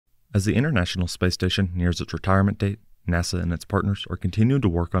As the International Space Station nears its retirement date, NASA and its partners are continuing to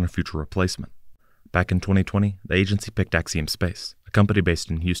work on a future replacement. Back in 2020, the agency picked Axiom Space, a company based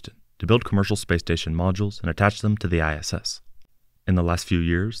in Houston, to build commercial space station modules and attach them to the ISS. In the last few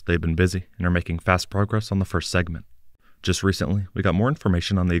years, they've been busy and are making fast progress on the first segment. Just recently, we got more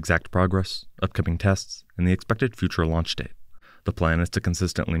information on the exact progress, upcoming tests, and the expected future launch date. The plan is to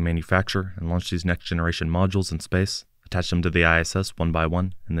consistently manufacture and launch these next-generation modules in space, attach them to the ISS one by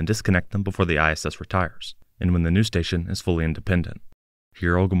one, and then disconnect them before the ISS retires, and when the new station is fully independent.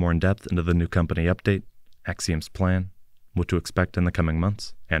 Here I'll go more in depth into the new company update, Axiom's plan, what to expect in the coming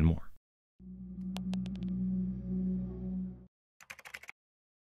months, and more.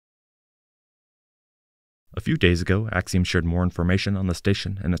 A few days ago, Axiom shared more information on the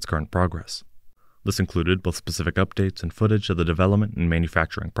station and its current progress. This included both specific updates and footage of the development and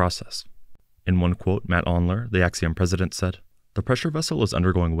manufacturing process. In one quote, Matt Onler, the Axiom president, said, "The pressure vessel is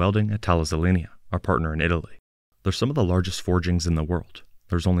undergoing welding at Thales Alenia, our partner in Italy. They're some of the largest forgings in the world.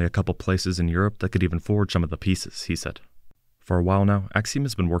 There's only a couple places in Europe that could even forge some of the pieces," he said. For a while now, Axiom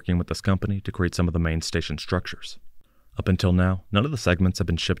has been working with this company to create some of the main station structures. Up until now, none of the segments have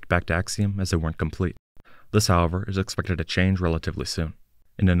been shipped back to Axiom as they weren't complete. This, however, is expected to change relatively soon.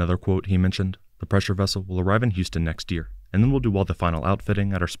 In another quote, he mentioned, "The pressure vessel will arrive in Houston next year, and then we'll do all the final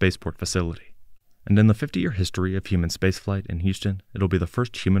outfitting at our spaceport facility. And in the 50-year history of human spaceflight in Houston, it'll be the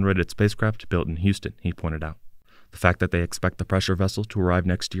first human-rated spacecraft built in Houston," he pointed out. The fact that they expect the pressure vessel to arrive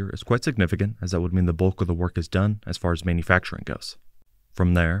next year is quite significant, as that would mean the bulk of the work is done as far as manufacturing goes.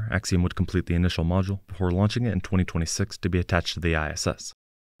 From there, Axiom would complete the initial module before launching it in 2026 to be attached to the ISS.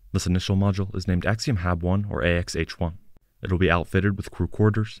 This initial module is named Axiom HAB-1 or AXH-1. It will be outfitted with crew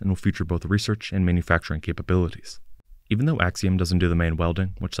quarters and will feature both research and manufacturing capabilities. Even though Axiom doesn't do the main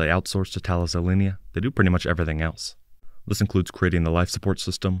welding, which they outsource to Thales Alenia, they do pretty much everything else. This includes creating the life support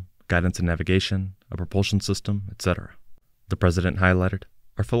system, guidance and navigation, a propulsion system, etc. The president highlighted,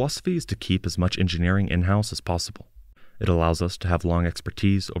 "Our philosophy is to keep as much engineering in-house as possible. It allows us to have long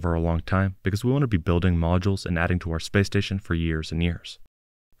expertise over a long time because we want to be building modules and adding to our space station for years and years."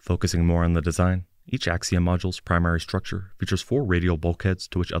 Focusing more on the design, each Axiom module's primary structure features 4 radial bulkheads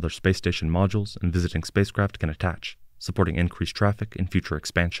to which other space station modules and visiting spacecraft can attach, supporting increased traffic and future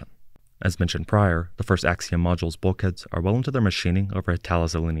expansion. As mentioned prior, the first Axiom module's bulkheads are well into their machining over at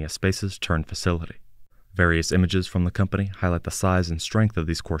Thales Alenia Space's Turn facility. Various images from the company highlight the size and strength of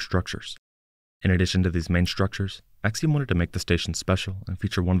these core structures. In addition to these main structures, Axiom wanted to make the station special and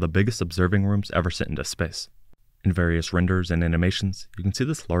feature one of the biggest observing rooms ever sent into space. In various renders and animations, you can see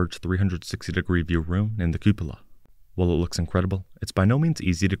this large 360-degree view room named the cupola. While it looks incredible, it's by no means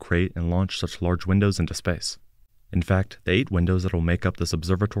easy to create and launch such large windows into space. In fact, the 8 windows that will make up this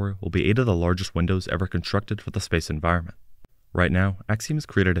observatory will be 8 of the largest windows ever constructed for the space environment. Right now, Axiom has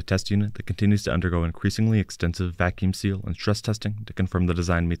created a test unit that continues to undergo increasingly extensive vacuum seal and stress testing to confirm the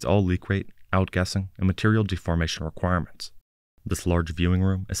design meets all leak rate, outgassing, and material deformation requirements. This large viewing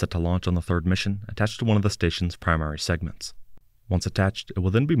room is set to launch on the 3rd mission attached to one of the station's primary segments. Once attached, it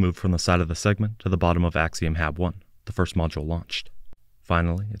will then be moved from the side of the segment to the bottom of Axiom HAB-1, the first module launched.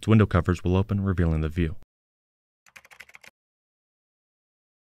 Finally, its window covers will open, revealing the view.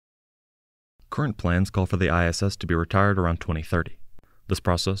 Current plans call for the ISS to be retired around 2030. This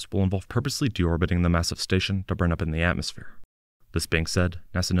process will involve purposely deorbiting the massive station to burn up in the atmosphere. This being said,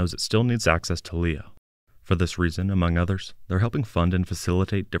 NASA knows it still needs access to LEO. For this reason, among others, they're helping fund and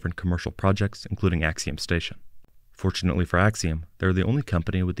facilitate different commercial projects, including Axiom Station. Fortunately for Axiom, they're the only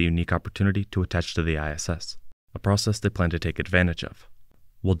company with the unique opportunity to attach to the ISS, a process they plan to take advantage of.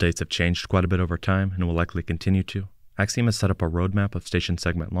 While dates have changed quite a bit over time and will likely continue to, Axiom has set up a roadmap of station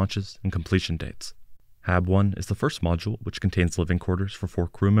segment launches and completion dates. HAB-1 is the first module, which contains living quarters for 4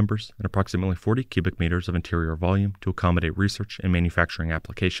 crew members and approximately 40 cubic meters of interior volume to accommodate research and manufacturing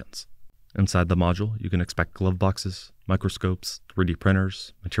applications. Inside the module, you can expect glove boxes, microscopes, 3D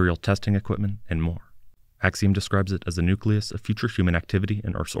printers, material testing equipment, and more. Axiom describes it as the nucleus of future human activity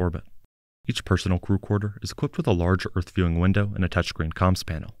in Earth's orbit. Each personal crew quarter is equipped with a large Earth-viewing window and a touchscreen comms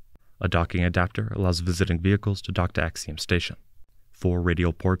panel. A docking adapter allows visiting vehicles to dock to Axiom Station. 4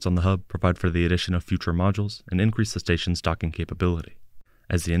 radial ports on the hub provide for the addition of future modules and increase the station's docking capability.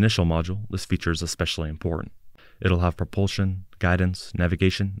 As the initial module, this feature is especially important. It'll have propulsion, guidance,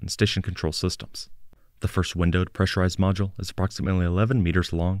 navigation, and station control systems. The first windowed pressurized module is approximately 11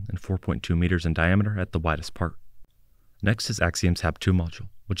 meters long and 4.2 meters in diameter at the widest part. Next is Axiom's HAB-2 module,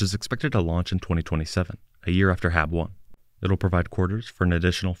 which is expected to launch in 2027, a year after HAB-1. It'll provide quarters for an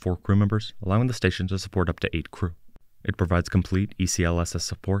additional 4 crew members, allowing the station to support up to 8 crew. It provides complete ECLSS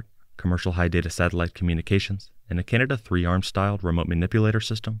support, commercial high data satellite communications, and a Canada 3-arm-styled remote manipulator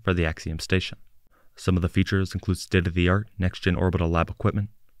system for the Axiom Station. Some of the features include state-of-the-art next-gen orbital lab equipment,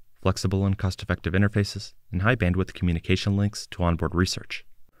 flexible and cost-effective interfaces, and high-bandwidth communication links to onboard research.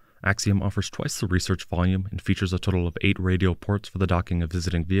 Axiom offers twice the research volume and features a total of 8 radio ports for the docking of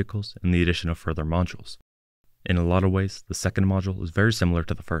visiting vehicles and the addition of further modules. In a lot of ways, the second module is very similar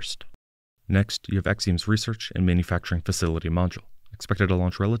to the first. Next, you have Axiom's Research and Manufacturing Facility module, expected to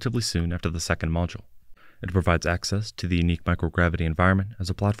launch relatively soon after the second module. It provides access to the unique microgravity environment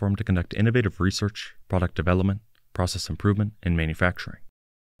as a platform to conduct innovative research, product development, process improvement, and manufacturing.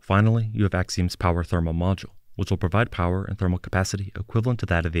 Finally, you have Axiom's Power Thermal module, which will provide power and thermal capacity equivalent to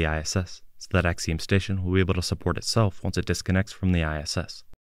that of the ISS, so that Axiom Station will be able to support itself once it disconnects from the ISS.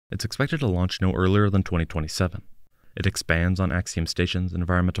 It's expected to launch no earlier than 2027. It expands on Axiom Station's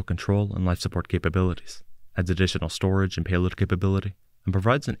environmental control and life support capabilities, adds additional storage and payload capability, and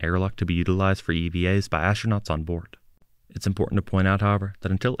provides an airlock to be utilized for EVAs by astronauts on board. It's important to point out, however,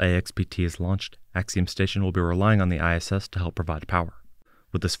 that until AXPT is launched, Axiom Station will be relying on the ISS to help provide power.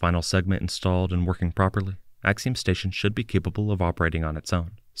 With this final segment installed and working properly, Axiom Station should be capable of operating on its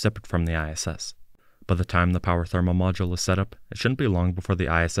own, separate from the ISS. By the time the Power Thermal module is set up, it shouldn't be long before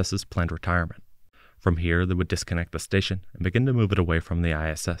the ISS's planned retirement. From here, they would disconnect the station and begin to move it away from the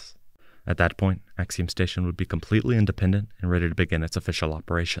ISS. At that point, Axiom Station would be completely independent and ready to begin its official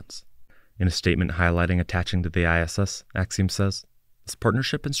operations. In a statement highlighting attaching to the ISS, Axiom says, "This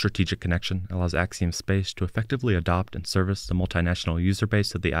partnership and strategic connection allows Axiom Space to effectively adopt and service the multinational user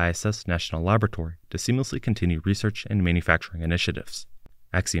base of the ISS National Laboratory to seamlessly continue research and manufacturing initiatives.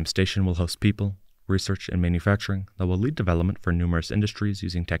 Axiom Station will host people, research, and manufacturing that will lead development for numerous industries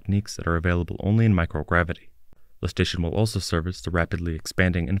using techniques that are available only in microgravity. The station will also service the rapidly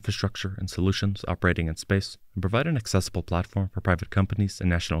expanding infrastructure and solutions operating in space and provide an accessible platform for private companies and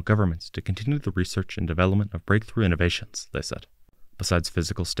national governments to continue the research and development of breakthrough innovations," they said. Besides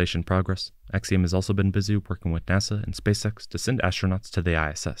physical station progress, Axiom has also been busy working with NASA and SpaceX to send astronauts to the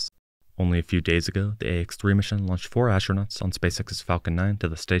ISS. Only a few days ago, the AX-3 mission launched 4 astronauts on SpaceX's Falcon 9 to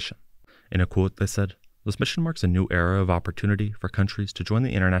the station. In a quote, they said, "This mission marks a new era of opportunity for countries to join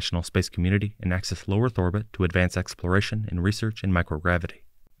the international space community and access low Earth orbit to advance exploration and research in microgravity,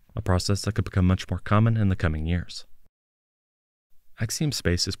 a process that could become much more common in the coming years." Axiom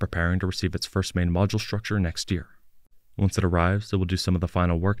Space is preparing to receive its first main module structure next year. Once it arrives, it will do some of the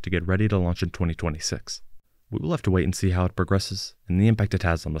final work to get ready to launch in 2026. We will have to wait and see how it progresses and the impact it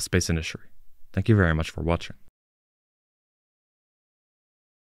has on the space industry. Thank you very much for watching.